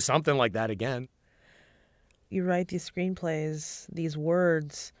having to go do something like that again. You write these screenplays, these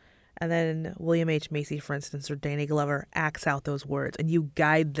words, and then William H. Macy, for instance, or Danny Glover acts out those words, and you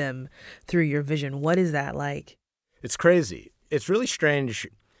guide them through your vision. What is that like? It's crazy. It's really strange.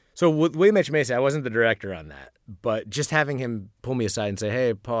 So with William H. Macy, I wasn't the director on that, but just having him pull me aside and say,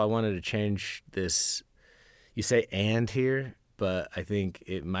 hey, Paul, I wanted to change this. You say and here, but I think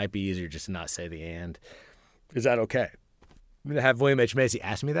it might be easier just to not say the and. Is that okay? I'm going to have William H. Macy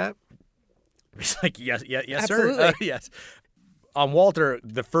ask me that. He's like, yes, Absolutely. sir. Yes. On Walter,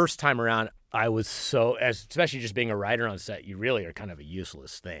 the first time around, I was especially just being a writer on set, you really are kind of a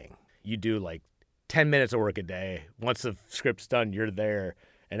useless thing. You do like 10 minutes of work a day. Once the script's done, you're there.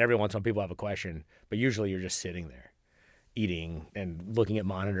 And every once in a while people have a question. But usually you're just sitting there eating and looking at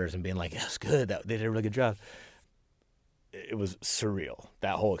monitors and being like, that's good. They did a really good job. It was surreal,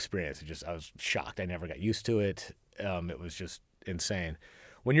 that whole experience. I was shocked. I never got used to it. It was just insane.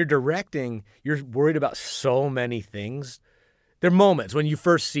 When you're directing, you're worried about so many things. There are moments when you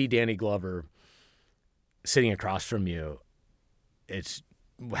first see Danny Glover sitting across from you, it's,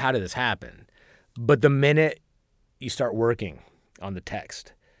 how did this happen? But the minute you start working on the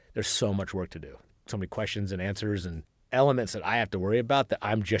text, there's so much work to do. So many questions and answers and elements that I have to worry about that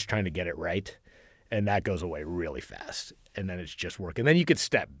I'm just trying to get it right. And that goes away really fast. And then it's just work. And then you could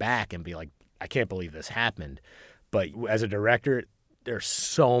step back and be like, I can't believe this happened. But as a director, there's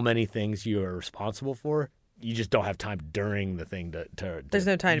so many things you are responsible for. You just don't have time during the thing to There's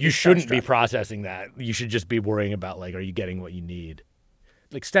no time to you be shouldn't be starstruck. processing that. You should just be worrying about like, are you getting what you need?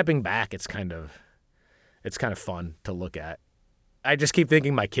 Like stepping back, it's kind of fun to look at. I just keep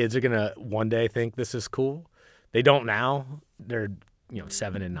thinking my kids are gonna one day think this is cool. They don't now. They're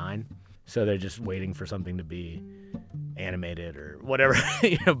 7 and 9, so they're just waiting for something to be animated or whatever.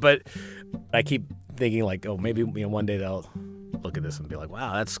 But I keep thinking like, oh, maybe one day they'll look at this and be like,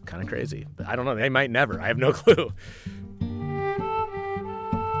 wow, that's kind of crazy. But I don't know. They might never. I have no clue.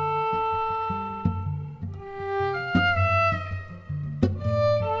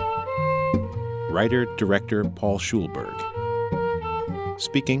 writer-director Paul Schulberg.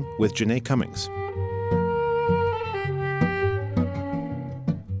 Speaking with Janae Cummings.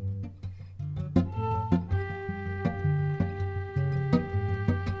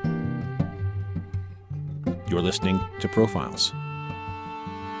 You're listening to Profiles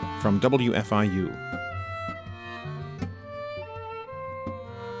from WFIU.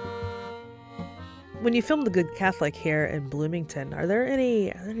 When you filmed The Good Catholic here in Bloomington, are there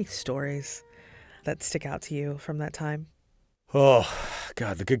any stories that stick out to you from that time? Oh,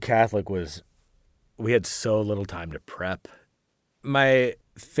 God, The Good Catholic we had so little time to prep. My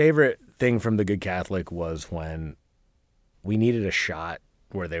favorite thing from The Good Catholic was when we needed a shot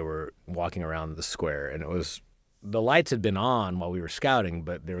where they were walking around the square, and the lights had been on while we were scouting,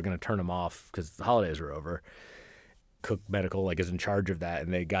 but they were going to turn them off because the holidays were over. Cook Medical is in charge of that,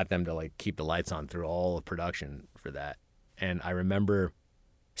 and they got them to keep the lights on through all of production for that. And I remember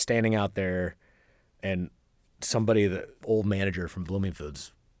standing out there, and the old manager from Blooming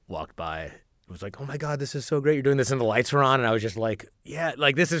Foods walked by. It was like, "Oh my God, this is so great! You're doing this," and the lights were on, and I was just like, "Yeah,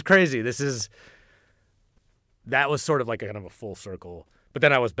 this is crazy. That was sort of kind of a full circle." But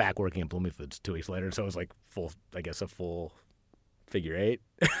then I was back working at Blooming Foods 2 weeks later, so it was a full figure eight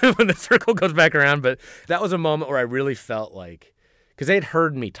when the circle goes back around. But that was a moment where I really felt because they'd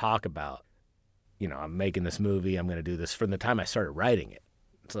heard me talk about, I'm making this movie, I'm going to do this from the time I started writing it.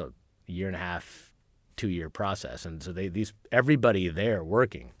 It's a 1.5 year, 2-year process. And so everybody there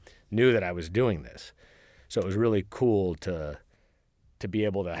working knew that I was doing this. So it was really cool to be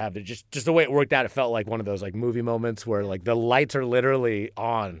able to have it. Just the way it worked out, it felt like one of those movie moments where the lights are literally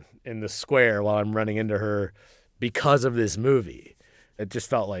on in the square while I'm running into her because of this movie. It just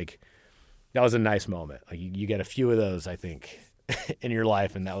felt like that was a nice moment. You get a few of those, I think, in your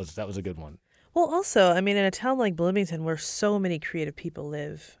life, and that was a good one. Well, also, in a town like Bloomington where so many creative people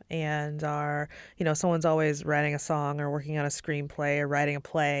live and are, someone's always writing a song or working on a screenplay or writing a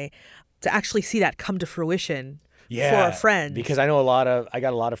play, to actually see that come to fruition for a friend. Because I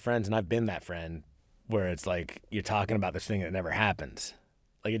got a lot of friends, and I've been that friend where it's you're talking about this thing that never happens.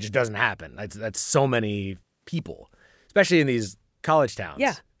 It just doesn't happen. That's so many people, especially in these college towns.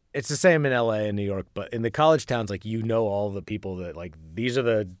 Yeah. It's the same in LA and New York, but in the college towns, all the people that these are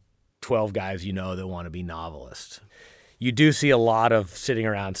the 12 guys that want to be novelists. You do see a lot of sitting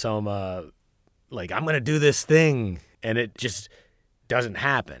around Soma, I'm going to do this thing, and it just doesn't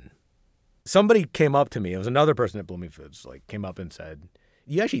happen. Somebody came up to me, it was another person at Blooming Foods, came up and said,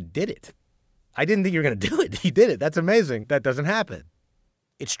 "You actually did it. I didn't think you were going to do it. You did it. That's amazing. That doesn't happen."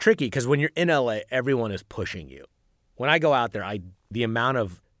 It's tricky because when you're in LA, everyone is pushing you. When I go out there, the amount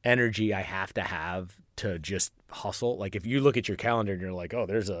of energy I have to just hustle. If you look at your calendar and you're like, "Oh,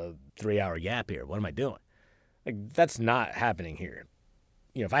 there's a 3-hour gap here. What am I doing?" That's not happening here.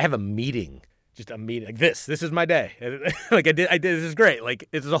 If I have a meeting, just a meeting this is my day. I did, this is great.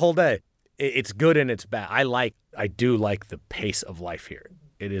 This is a whole day. It's good and it's bad. I do like the pace of life here.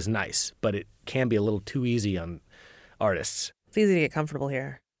 It is nice, but it can be a little too easy on artists. It's easy to get comfortable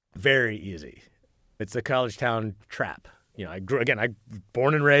here. Very easy. It's the college town trap. I'm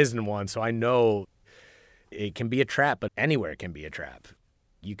born and raised in one, so I know it can be a trap, but anywhere can be a trap.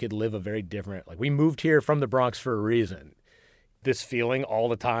 You could live a very different, we moved here from the Bronx for a reason. This feeling all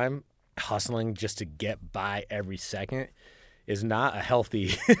the time, hustling just to get by every second, is not a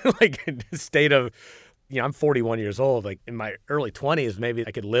healthy state of, I'm 41 years old. In my early 20s, maybe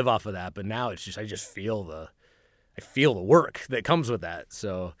I could live off of that, but now it's just, I feel the work that comes with that.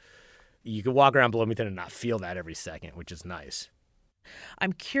 So you could walk around Bloomington and not feel that every second, which is nice.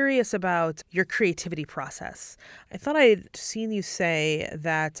 I'm curious about your creativity process. I thought I'd seen you say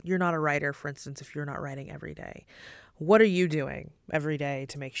that you're not a writer, for instance, if you're not writing every day. What are you doing every day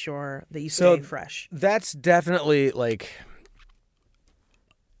to make sure that you stay fresh? That's definitely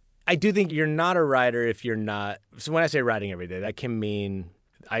I do think you're not a writer if you're not. So when I say writing every day, that can mean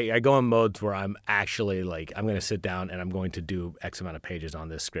I go in modes where I'm actually I'm going to sit down and I'm going to do X amount of pages on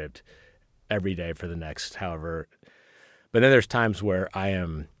this script every day for the next however. But then there's times where I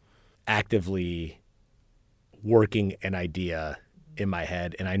am actively working an idea in my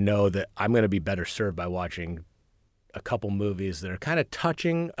head, and I know that I'm going to be better served by watching a couple movies that are kind of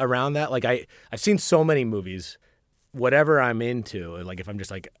touching around that. I've seen so many movies, whatever I'm into, if I'm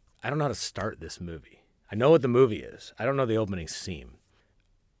just I don't know how to start this movie. I know what the movie is. I don't know the opening scene.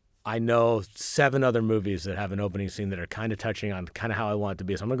 I know 7 other movies that have an opening scene that are kind of touching on kind of how I want it to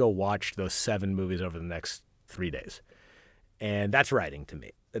be. So I'm going to go watch those 7 movies over the next 3 days. And that's writing to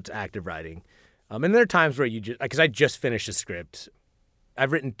me. It's active writing. And there are times where because I just finished a script.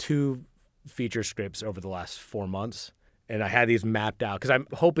 I've written 2 feature scripts over the last 4 months. And I had these mapped out because I'm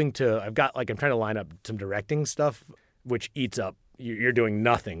trying to line up some directing stuff, which eats up. You're doing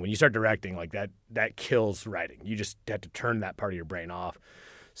nothing. When you start directing, like that kills writing. You just have to turn that part of your brain off.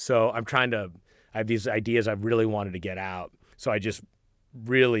 So I have these ideas I really wanted to get out. So I just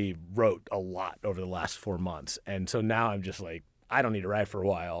really wrote a lot over the last 4 months. And so now I'm just like, I don't need to write for a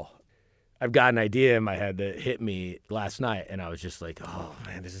while. I've got an idea in my head that hit me last night, and I was just like, oh,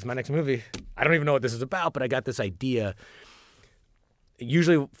 man, this is my next movie. I don't even know what this is about, but I got this idea.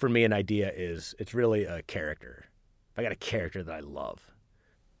 Usually for me, an idea it's really a character. If I got a character that I love.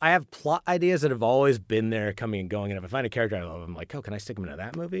 I have plot ideas that have always been there coming and going, and if I find a character I love, I'm like, oh, can I stick him into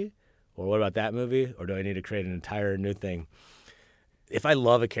that movie? Or what about that movie? Or do I need to create an entire new thing? If I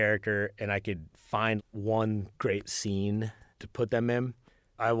love a character and I could find one great scene to put them in,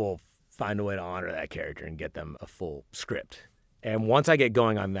 I will find a way to honor that character and get them a full script. And once I get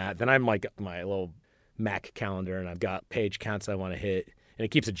going on that, then I'm like my little Mac calendar, and I've got page counts I want to hit, and it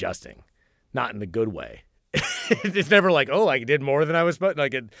keeps adjusting, not in the good way. It's never like, oh, I did more than I was supposed to.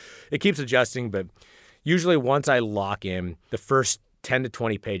 Like it keeps adjusting, but usually once I lock in, the first 10 to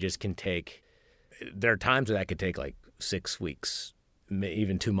 20 pages can take, there are times where that could take like 6 weeks,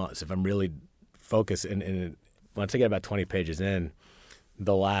 even 2 months if I'm really focused. And once I get about 20 pages in,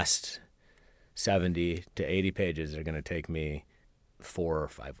 the last 70 to 80 pages are going to take me 4 or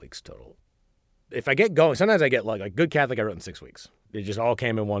 5 weeks total. If I get going, sometimes I get like Good Catholic I wrote in 6 weeks. It just all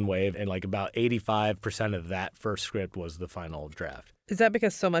came in one wave, and like about 85% of that first script was the final draft. Is that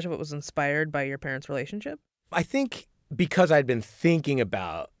because so much of it was inspired by your parents' relationship? I think because I'd been thinking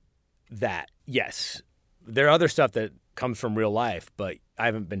about that, yes. There are other stuff that comes from real life, but I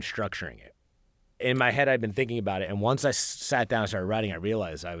haven't been structuring it. In my head, I'd been thinking about it, and once I sat down and started writing, I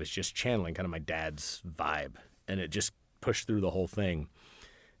realized I was just channeling kind of my dad's vibe, and it just pushed through the whole thing.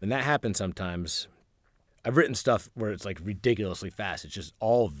 And that happens sometimes. I've written stuff where it's like ridiculously fast. It's just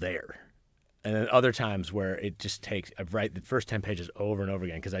all there. And then other times where it just takes, I write the first 10 pages over and over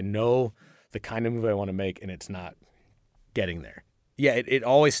again because I know the kind of movie I want to make, and it's not getting there. Yeah, it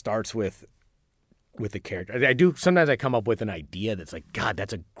always starts with the character. I do, sometimes I come up with an idea that's like, God,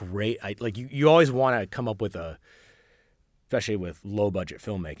 that's a great, like you always want to come up with especially with low budget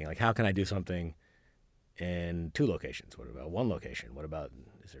filmmaking, like how can I do something in 2 locations? What about 1 location? What about,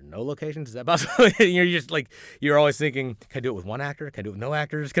 is there no locations? Is that possible? You're just like, you're always thinking, can I do it with 1 actor? Can I do it with no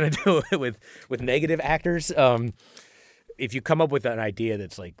actors? Can I do it with negative actors? If you come up with an idea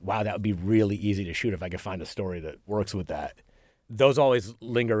that's like, wow, that would be really easy to shoot if I could find a story that works with that, those always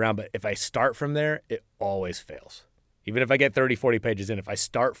linger around. But if I start from there, it always fails. Even if I get 30, 40 pages in, if I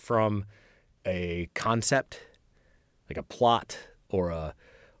start from a concept, like a plot or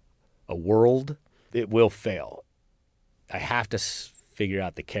a world, it will fail. I have to figure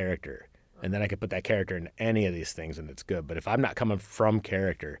out the character, and then I can put that character in any of these things, and it's good. But if I'm not coming from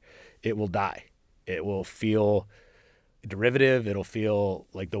character, it will die. It will feel derivative. It'll feel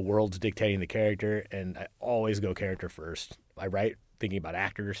like the world's dictating the character, and I always go character first. I write thinking about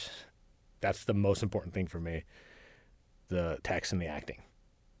actors. That's the most important thing for me, the text and the acting.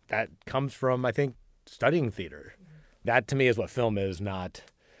 That comes from, I think, studying theater. That, to me, is what film is, not...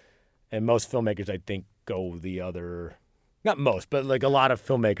 And most filmmakers, I think, go the other... Not most, but like a lot of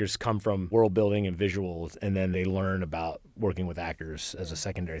filmmakers come from world building and visuals, and then they learn about working with actors as a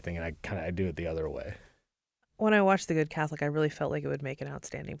secondary thing, and I do it the other way. When I watched The Good Catholic, I really felt like it would make an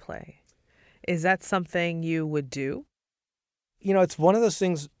outstanding play. Is that something you would do? You know, it's one of those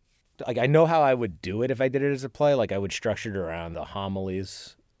things, like I know how I would do it if I did it as a play. Like I would structure it around the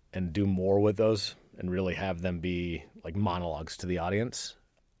homilies and do more with those and really have them be like monologues to the audience.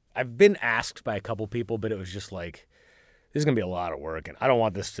 I've been asked by a couple people, but it was just like, this is going to be a lot of work, and I don't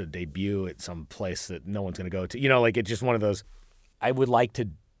want this to debut at some place that no one's going to go to. You know, like it's just one of those, I would like to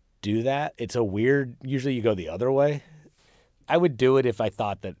do that. It's a weird, usually you go the other way. I would do it if I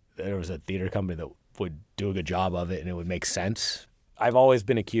thought that there was a theater company that would do a good job of it and it would make sense. I've always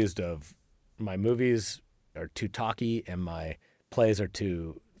been accused of my movies are too talky and my plays are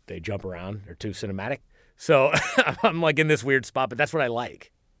they jump around, they're too cinematic. So I'm like in this weird spot, but that's what I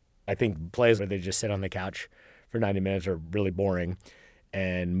like. I think plays where they just sit on the couch for 90 minutes are really boring,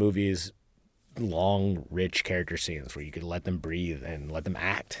 and movies, long, rich character scenes where you could let them breathe and let them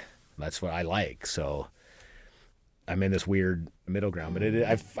act. That's what I like. So I'm in this weird middle ground, but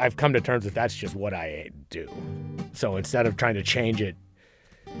I've come to terms with that's just what I do. So instead of trying to change it,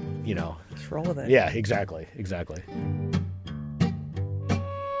 you know. Just roll with it. Yeah, exactly.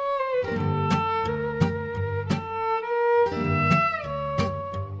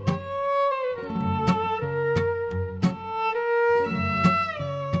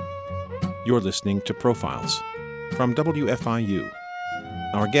 You're listening to Profiles, from WFIU.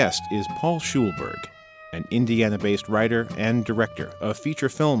 Our guest is Paul Schulberg, an Indiana-based writer and director of feature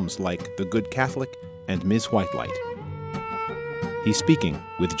films like The Good Catholic and Ms. Whitelight. He's speaking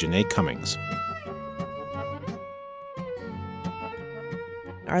with Janae Cummings.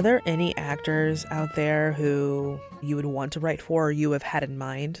 Are there any actors out there who you would want to write for or you have had in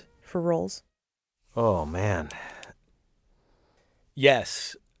mind for roles? Oh, man.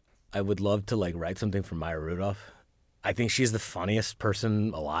 Yes. I would love to write something for Maya Rudolph. I think she's the funniest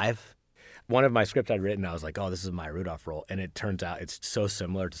person alive. One of my scripts I'd written, I was like, oh, this is a Maya Rudolph role. And it turns out it's so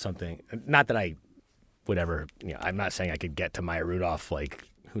similar to something. Not that I would ever, I'm not saying I could get to Maya Rudolph,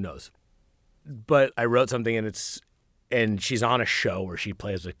 who knows. But I wrote something and she's on a show where she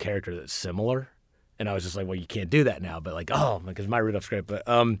plays a character that's similar. And I was just like, well, you can't do that now. But because Maya Rudolph's great. But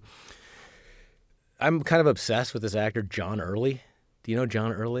I'm kind of obsessed with this actor, John Early. Do you know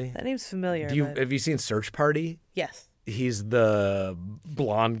John Early? That name's familiar. Have you seen Search Party? Yes. He's the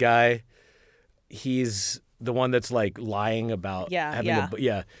blonde guy. He's the one that's lying about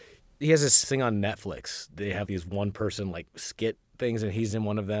yeah. He has this thing on Netflix. They have these one-person skit things, and he's in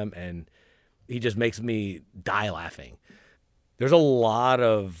one of them, and he just makes me die laughing. There's a lot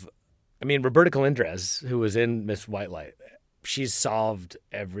of, Roberta Colindrez, who was in Miss Whitelight, she's solved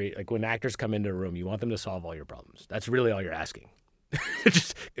when actors come into a room, you want them to solve all your problems. That's really all you're asking.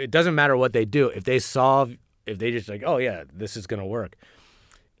 It doesn't matter what they do. If they just oh yeah, this is going to work.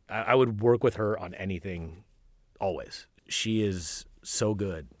 I would work with her on anything always. She is so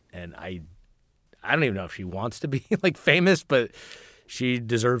good. And I don't even know if she wants to be famous, but she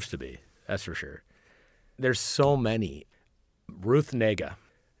deserves to be. That's for sure. There's so many. Ruth Negga,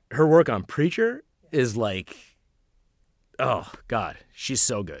 her work on Preacher is oh God, she's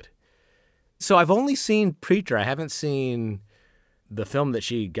so good. So I've only seen Preacher. I haven't seen the film that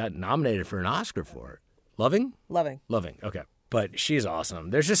she got nominated for an Oscar for. Loving. Okay. But she's awesome.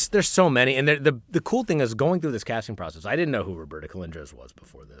 There's so many. And the cool thing is going through this casting process, I didn't know who Roberta Colindrez was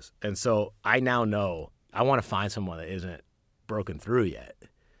before this. And so I now know I want to find someone that isn't broken through yet.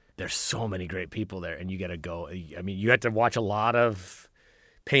 There's so many great people there, and you got to go. You have to watch a lot of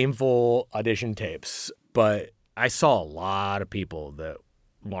painful audition tapes. But I saw a lot of people that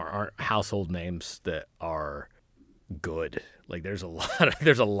aren't household names that are good. There's a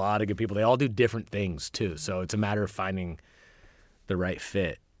lot of good people. They all do different things too. So it's a matter of finding the right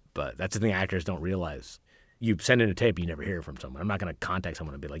fit. But that's the thing actors don't realize. You send in a tape, you never hear from someone. I'm not going to contact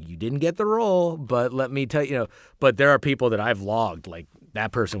someone and be like, you didn't get the role, but let me tell you, But there are people that I've logged,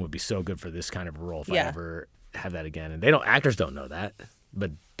 that person would be so good for this kind of role if I ever have that again. And actors don't know that,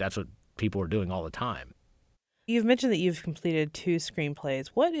 but that's what people are doing all the time. You've mentioned that you've completed 2 screenplays.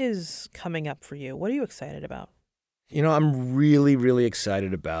 What is coming up for you? What are you excited about? I'm really, really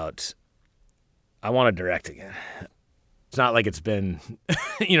excited about, I want to direct again. It's not like it's been,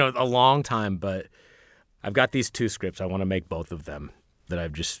 a long time, but I've got these 2 scripts. I want to make both of them that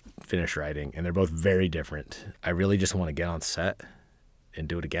I've just finished writing, and they're both very different. I really just want to get on set and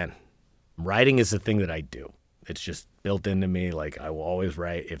do it again. Writing is the thing that I do. It's just built into me. I will always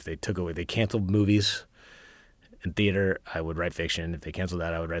write. If they canceled movies in theater, I would write fiction. If they canceled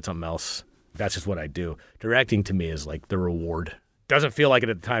that, I would write something else. That's just what I do. Directing to me is the reward. Doesn't feel like it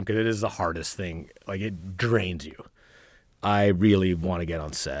at the time because it is the hardest thing. It drains you. I really want to get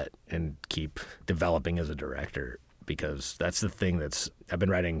on set and keep developing as a director because that's the thing I've been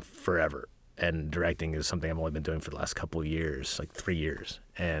writing forever. And directing is something I've only been doing for the last couple of years, 3 years.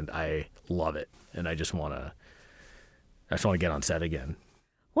 And I love it. And I just want to get on set again.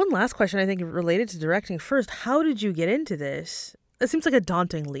 One last question, I think, related to directing. First, how did you get into this? It seems like a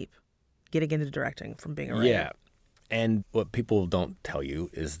daunting leap, getting into directing from being a writer. Yeah. And what people don't tell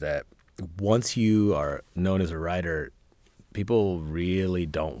you is that once you are known as a writer, people really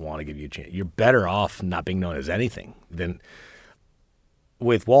don't want to give you a chance. You're better off not being known as anything than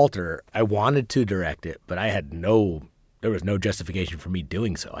with Walter. I wanted to direct it, but there was no justification for me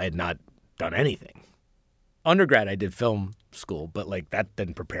doing so. I had not done anything. Undergrad, I did film school, but that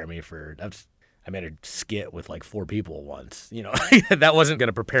didn't prepare me for. I made a skit with 4 people once. That wasn't going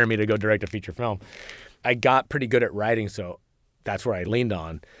to prepare me to go direct a feature film. I got pretty good at writing, so that's where I leaned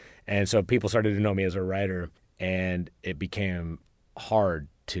on, and so people started to know me as a writer. And it became hard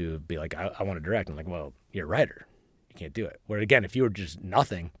to be I want to direct. I'm well, you're a writer. You can't do it. Where, again, if you were just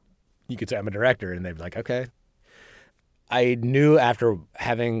nothing, you could say, I'm a director. And they'd be okay. I knew after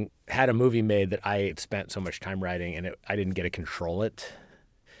having had a movie made that I had spent so much time writing and I didn't get to control it.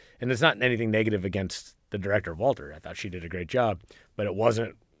 And it's not anything negative against the director, Walter. I thought she did a great job. But it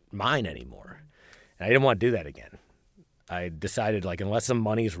wasn't mine anymore. And I didn't want to do that again. I decided, unless the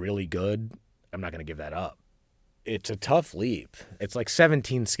money's really good, I'm not going to give that up. It's a tough leap. It's like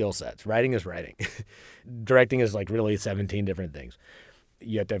 17 skill sets. Writing is writing. Directing is like really 17 different things.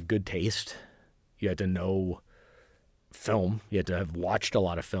 You have to have good taste. You have to know film. You have to have watched a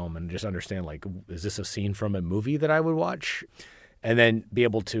lot of film and just understand, like, is this a scene from a movie that I would watch? And then be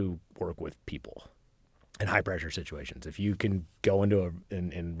able to work with people in high pressure situations. If you can go into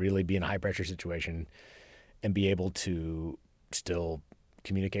and really be in a high pressure situation and be able to still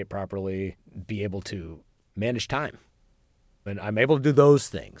communicate properly, be able to manage time. And I'm able to do those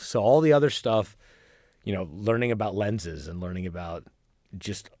things. So all the other stuff, learning about lenses and learning about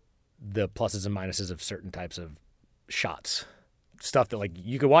just the pluses and minuses of certain types of shots, stuff that like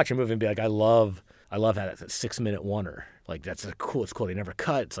you could watch a movie and be like, I love how that's a 6-minute oneer. Like that's cool. It's cool. They never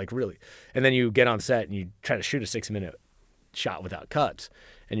cut. It's like really, and then you get on set and you try to shoot a 6-minute shot without cuts.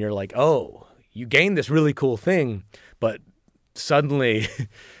 And you're like, oh, you gained this really cool thing, but suddenly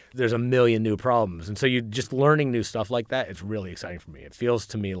there's a million new problems. And so you just learning new stuff like that, it's really exciting for me. It feels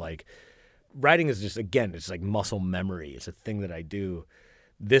to me like writing is just, again, it's like muscle memory. It's a thing that I do.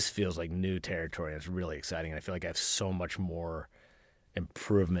 This feels like new territory. It's really exciting. And I feel like I have so much more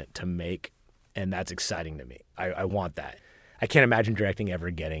improvement to make, and that's exciting to me. I want that. I can't imagine directing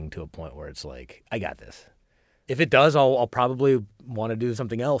ever getting to a point where it's like, I got this. If it does, I'll probably want to do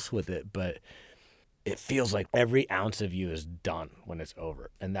something else with it, but it feels like every ounce of you is done when it's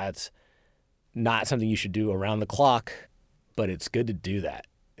over. And that's not something you should do around the clock, but it's good to do that.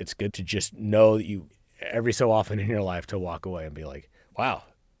 It's good to just know that you, every so often in your life, to walk away and be like, wow,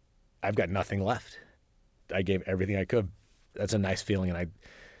 I've got nothing left. I gave everything I could. That's a nice feeling. And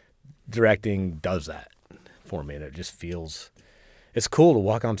directing does that for me. And it just feels, it's cool to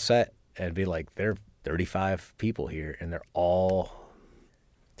walk on set and be like, there are 35 people here and they're all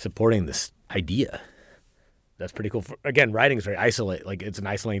supporting this idea. That's pretty cool. Again, writing is very isolated. Like it's an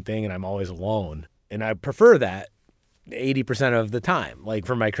isolating thing and I'm always alone. And I prefer that 80% of the time. Like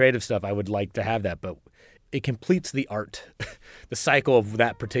for my creative stuff, I would like to have that, but it completes the art, the cycle of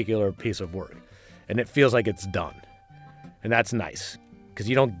that particular piece of work. And it feels like it's done. And that's nice because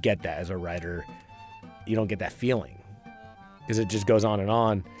you don't get that as a writer. You don't get that feeling because it just goes on and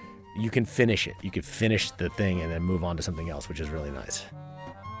on. You can finish it. You can finish the thing and then move on to something else, which is really nice.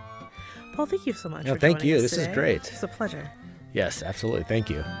 Paul, thank you so much. No, for thank you. us This today. is great. It's a pleasure. Yes, absolutely. Thank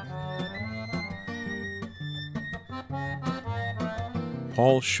you.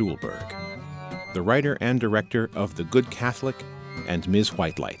 Paul Schulberg, the writer and director of The Good Catholic and Ms.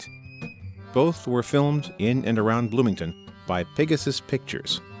 Whitelight. Both were filmed in and around Bloomington by Pegasus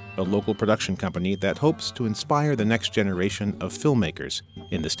Pictures, a local production company that hopes to inspire the next generation of filmmakers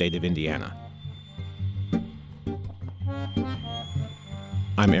in the state of Indiana.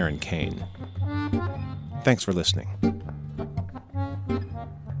 I'm Aaron Kane. Thanks for listening.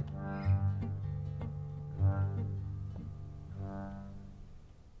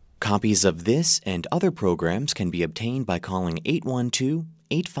 Copies of this and other programs can be obtained by calling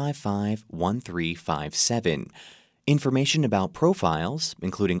 812-855-1357. Information about Profiles,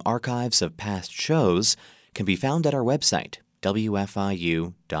 including archives of past shows, can be found at our website,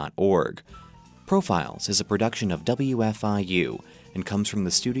 wfiu.org. Profiles is a production of WFIU and comes from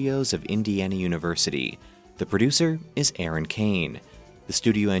the studios of Indiana University. The producer is Aaron Kane. The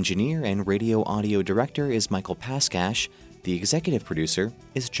studio engineer and radio audio director is Michael Paskash. The executive producer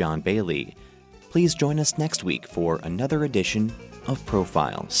is John Bailey. Please join us next week for another edition of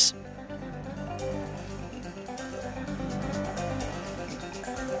Profiles.